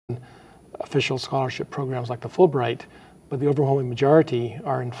official scholarship programs like the Fulbright, but the overwhelming majority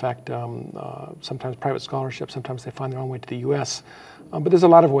are in fact sometimes private scholarships, sometimes they find their own way to the US. But there's a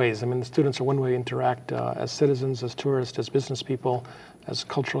lot of ways. I mean, the students are one way to interact as citizens, as tourists, as business people, as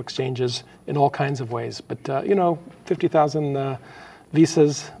cultural exchanges in all kinds of ways. But, you know, 50,000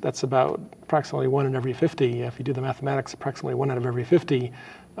 visas, that's about approximately 1 in every 50. If you do the mathematics, approximately 1 out of every 50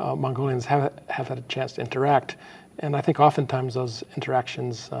 Mongolians have had a chance to interact. And I think oftentimes those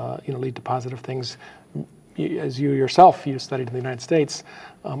interactions you know, lead to positive things. As you yourself, you studied in the United States,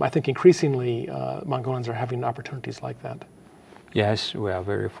 I think increasingly Mongolians are having opportunities like that. Yes, we are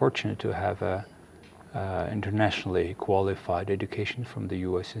very fortunate to have a internationally qualified education from the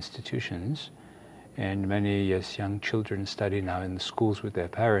U.S. institutions, and many young children study now in the schools with their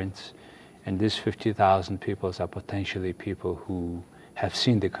parents, and these 50,000 people are potentially people who have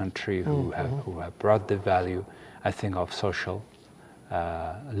seen the country, who have brought the value, I think, of social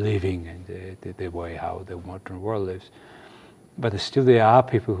living and the way how the modern world lives. But still there are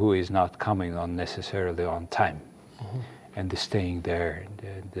people who is not coming on necessarily on time. And they're staying there,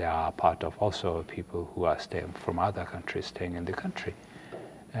 and they are part of also people who are staying from other countries, staying in the country.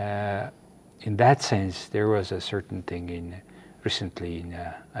 In that sense, there was a certain thing recently in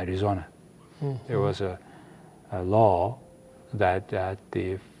Arizona. There was a law that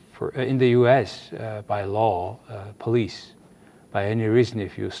in the U.S. By law, police, by any reason,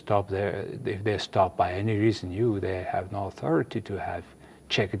 if you stop there, if they stop by any reason, they have no authority to have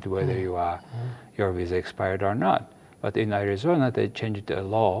checked whether your visa expired or not. But in Arizona, they changed the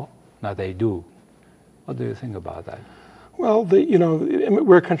law. Now they do. What do you think about that? Well, you know,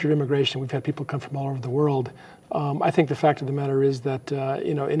 we're a country of immigration. We've had people come from all over the world. I think the fact of the matter is that,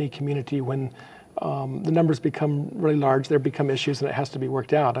 you know, any community, when the numbers become really large, there become issues and it has to be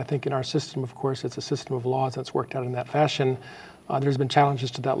worked out. I think in our system, of course, it's a system of laws that's worked out in that fashion. There's been challenges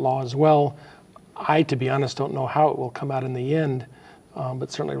to that law as well. I, to be honest, don't know how it will come out in the end,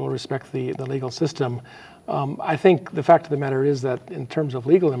 but certainly will respect the legal system. I think the fact of the matter is that in terms of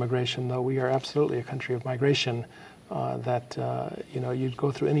legal immigration, though, we are absolutely a country of migration, that, you know, you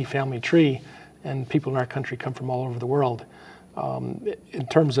go through any family tree and people in our country come from all over the world. In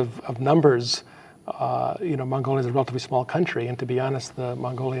terms of numbers, you know, Mongolia is a relatively small country, and to be honest, the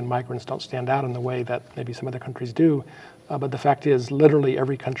Mongolian migrants don't stand out in the way that maybe some other countries do. But the fact is, literally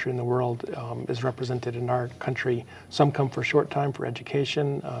every country in the world is represented in our country. Some come for a short time for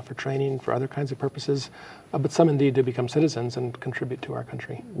education, for training, for other kinds of purposes, but some indeed do become citizens and contribute to our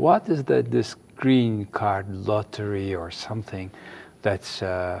country. What is this green card lottery or something that's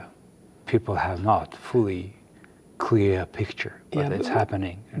people have not fully clear picture, but it's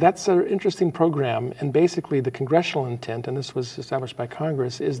happening? That's an interesting program, and basically the congressional intent, and this was established by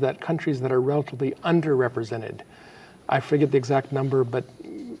Congress, is that countries that are relatively underrepresented, I forget the exact number, but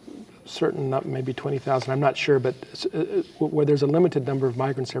certain, maybe 20,000, I'm not sure, but where there's a limited number of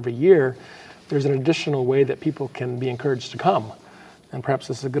migrants every year, there's an additional way that people can be encouraged to come. And perhaps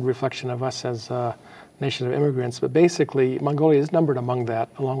this is a good reflection of us as a nation of immigrants, but basically Mongolia is numbered among that,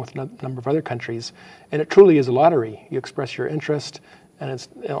 along with a number of other countries, and it truly is a lottery. You express your interest, and it's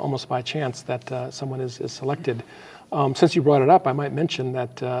almost by chance that someone is selected. Since you brought it up, I might mention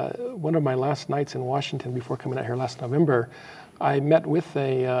that one of my last nights in Washington before coming out here last November, I met with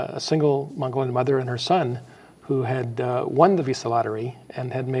a single Mongolian mother and her son who had won the visa lottery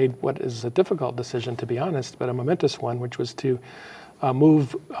and had made what is a difficult decision, to be honest, but a momentous one, which was to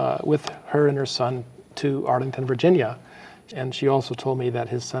move with her and her son to Arlington, Virginia. And she also told me that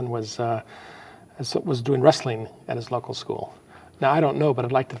his son was doing wrestling at his local school. Now, I don't know, but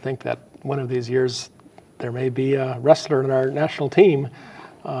I'd like to think that one of these years there may be a wrestler in our national team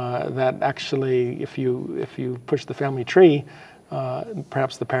that actually, if you push the family tree,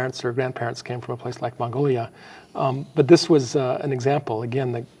 perhaps the parents or grandparents came from a place like Mongolia. But this was an example.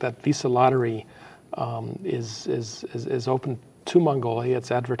 Again, that visa lottery is open to Mongolia.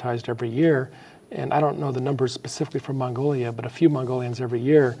 It's advertised every year. And I don't know the numbers specifically from Mongolia, but a few Mongolians every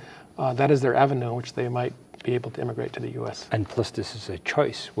year, that is their avenue in which they might be able to immigrate to the U.S. And plus, this is a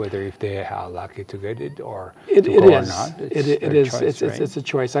choice, whether if they are lucky to get it or it to go is. or not. It is. It's a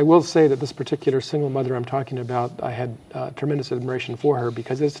choice. I will say that this particular single mother I'm talking about, I had tremendous admiration for her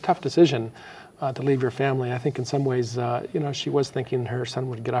because it's a tough decision to leave your family. I think in some ways, you know, she was thinking her son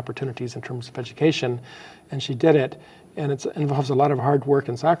would get opportunities in terms of education, and she did it. And it involves a lot of hard work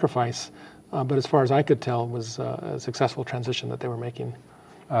and sacrifice. But as far as I could tell, was a successful transition that they were making.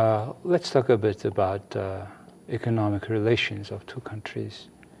 Let's talk a bit about economic relations of two countries.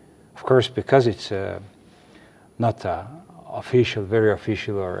 Of course, because it's not official, very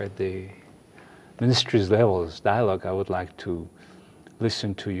official, or at the ministry's levels dialogue, I would like to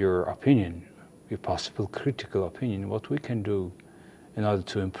listen to your opinion, your possible critical opinion, what we can do in order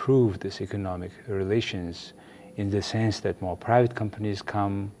to improve this economic relations in the sense that more private companies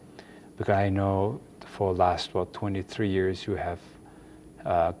come, because I know for the last, 23 years you have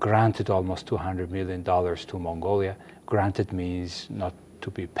granted almost $200 million to Mongolia. Granted means not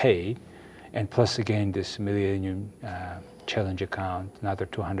to be paid. And plus again, this Millennium Challenge account, another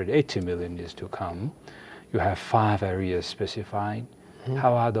 280 million is to come. You have 5 areas specified. Mm-hmm.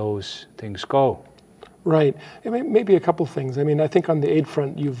 How are those things go? Right. I mean, maybe a couple things. I mean, I think on the aid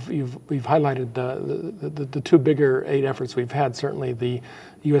front, we've highlighted the 2 bigger aid efforts we've had. Certainly, the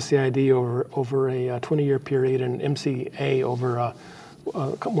USAID over a 20-year period, and MCA over a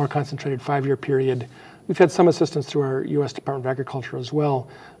more concentrated 5-year period. We've had some assistance through our U.S. Department of Agriculture as well.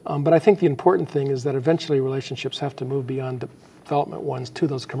 But I think the important thing is that eventually relationships have to move beyond development ones to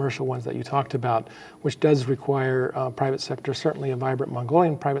those commercial ones that you talked about, which does require private sector, certainly a vibrant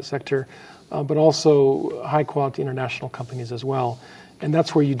Mongolian private sector, but also high quality international companies as well. And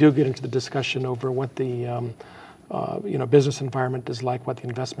that's where you do get into the discussion over what the business environment is like, what the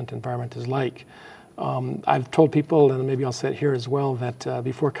investment environment is like. I've told people, and maybe I'll say it here as well, that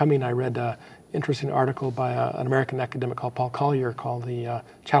before coming I read an interesting article by an American academic called Paul Collier called The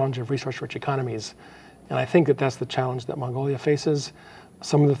Challenge of Resource-Rich Economies. And I think that that's the challenge that Mongolia faces.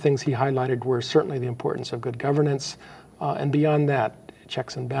 Some of the things he highlighted were certainly the importance of good governance, and beyond that,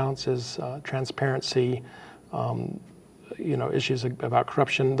 checks and balances, transparency, issues about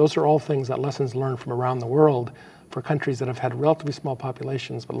corruption. Those are all things that lessons learned from around the world for countries that have had relatively small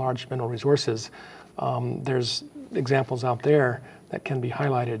populations but large mineral resources. There's examples out there that can be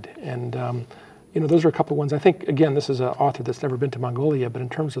highlighted. And those are a couple of ones. I think, again, this is an author that's never been to Mongolia, but in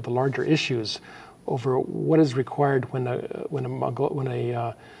terms of the larger issues over what is required when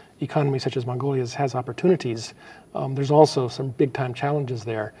a economy such as Mongolia's has opportunities, there's also some big-time challenges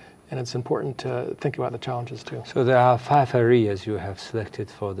there, and it's important to think about the challenges too. So there are 5 areas you have selected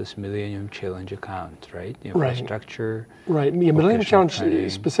for this Millennium Challenge account, right? Infrastructure. Right. Yeah, Millennium Challenge planning.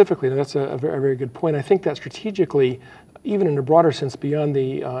 Specifically, that's a very good point. I think that strategically, even in a broader sense beyond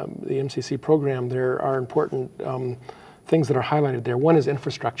the MCC program, there are important things that are highlighted there. One is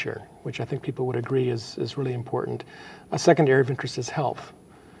infrastructure, which I think people would agree is really important. A second area of interest is health.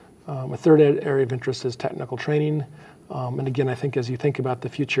 A third area of interest is technical training. And again, I think as you think about the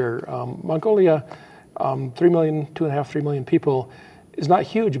future, Mongolia, 3 million, 2.5, 3 million people is not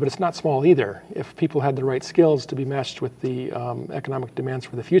huge, but it's not small either. If people had the right skills to be matched with the economic demands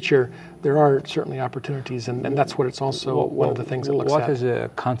for the future, there are certainly opportunities, and that's what it's also one of the things it looks at. What is the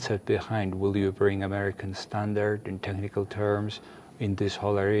concept behind? Will you bring American standard in technical terms in these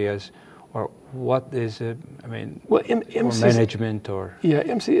whole areas? Or what is it? I mean, or management, or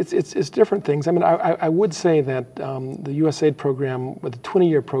it's different things. I mean, I would say that the USAID program, with the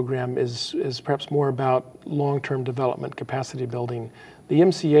 20-year program, is perhaps more about long-term development, capacity building. The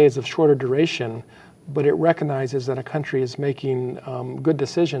MCA is of shorter duration, but it recognizes that a country is making good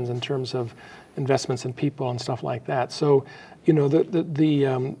decisions in terms of investments in people and stuff like that. So,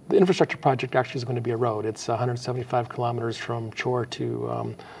 the infrastructure project actually is going to be a road. It's 175 kilometers from Chor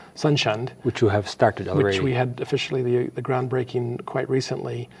to Sunshund, which you have started already. Which we had officially the groundbreaking quite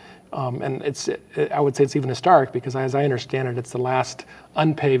recently. And I would say it's even historic because, as I understand it, it's the last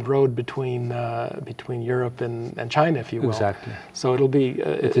unpaved road between Europe and China, if you will. Exactly. So it'll be.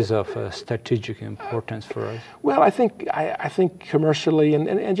 It is of strategic importance for us. Well, I think commercially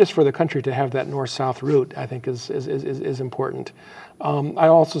and just for the country to have that north-south route, I think is important. I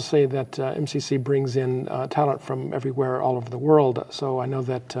also say that MCC brings in talent from everywhere, all over the world. So I know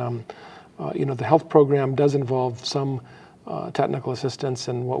that the health program does involve some technical assistance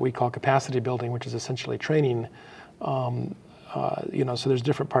and what we call capacity building, which is essentially training. So there's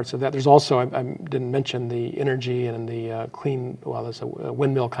different parts of that. There's also, I didn't mention the energy and the clean, well, there's a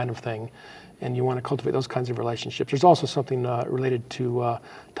windmill kind of thing, and you want to cultivate those kinds of relationships. There's also something related to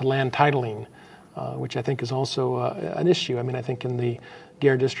land titling, which I think is also an issue. I mean, I think in the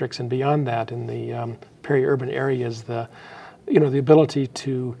GARE districts and beyond that, in the peri-urban areas, the ability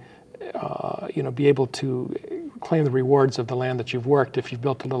to, be able to claim the rewards of the land that you've worked. If you've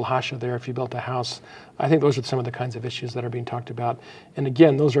built a little hasha there, if you built a house, I think those are some of the kinds of issues that are being talked about. And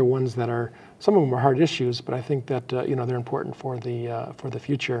again, those are ones that are, some of them are hard issues, but I think that they're important for the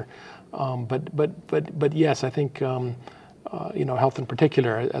future. But yes, I think health in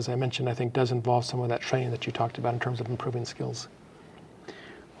particular, as I mentioned, I think does involve some of that training that you talked about in terms of improving skills.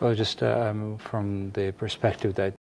 Well, just from the perspective that